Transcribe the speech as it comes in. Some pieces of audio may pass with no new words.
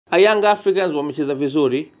Young Africans wamecheza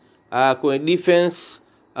vizuri kwenye defense,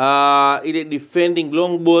 ile defending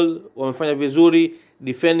long ball wamefanya vizuri,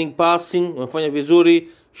 defending passing wamefanya vizuri,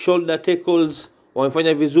 shoulder tackles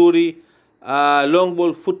wamefanya vizuri, long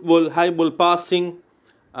ball football, high ball passing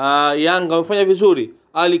Yanga wamefanya vizuri,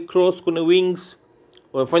 early cross kwenye wings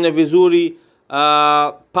wamefanya vizuri,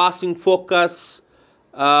 passing focus,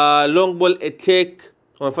 long ball attack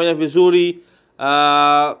wamefanya vizuri,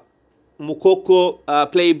 Mukoko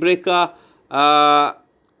play breaker,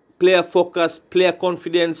 player focus, player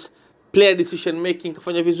confidence, player decision making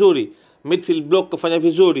kafanya vizuri, midfield block kafanya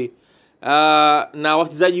vizuri, na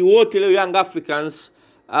wachezaji wote leo Young Africans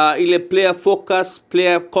ile player focus,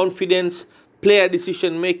 player confidence, player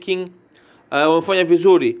decision making wamefanya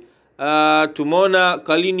vizuri. Tumeona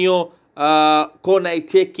Kalinio corner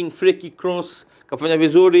attacking, free kick cross kafanya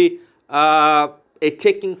vizuri,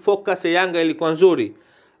 attacking focus ya Yanga ilikuwa nzuri,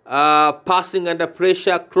 passing under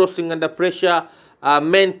pressure, crossing under pressure,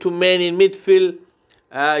 man to man in midfield,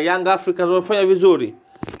 Young Africans wamefanya vizuri.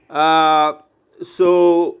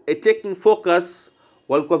 So attacking focus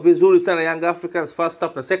walikuwa vizuri sana Young Africans first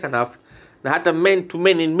half na second half, na hata man to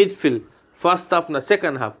man in midfield first half na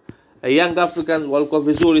second half Young Africans walikuwa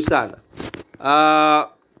vizuri sana.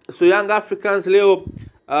 So Young Africans leo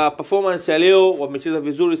performance ya leo wamecheza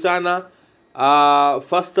vizuri sana.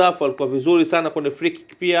 First half walikuwa vizuri sana kwenye free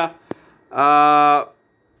kick pia.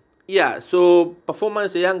 Yeah, so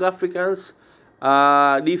performance ya Young Africans,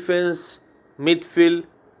 defense, midfield,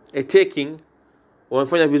 attacking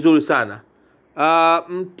wamefanya vizuri sana.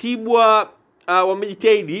 Mtibwa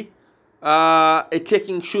wamejitahidi,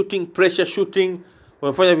 attacking shooting, pressure shooting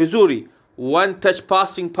wamefanya vizuri, one touch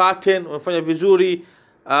passing pattern wamefanya vizuri,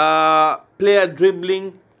 player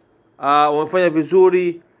dribbling wamefanya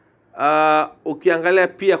vizuri, ukiangalia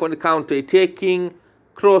pia kwenye counter attacking,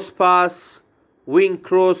 cross pass, wing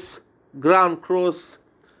cross, ground cross,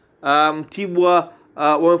 Mtibwa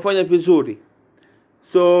wamefanya vizuri.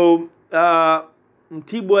 So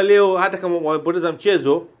Mtibwa leo hata kama wamepoteza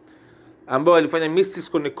mchezo ambao walifanya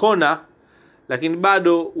mistakes kwenye corner, lakini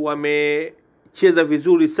bado wamecheza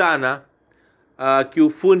vizuri sana,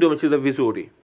 kiufundi wamecheza vizuri.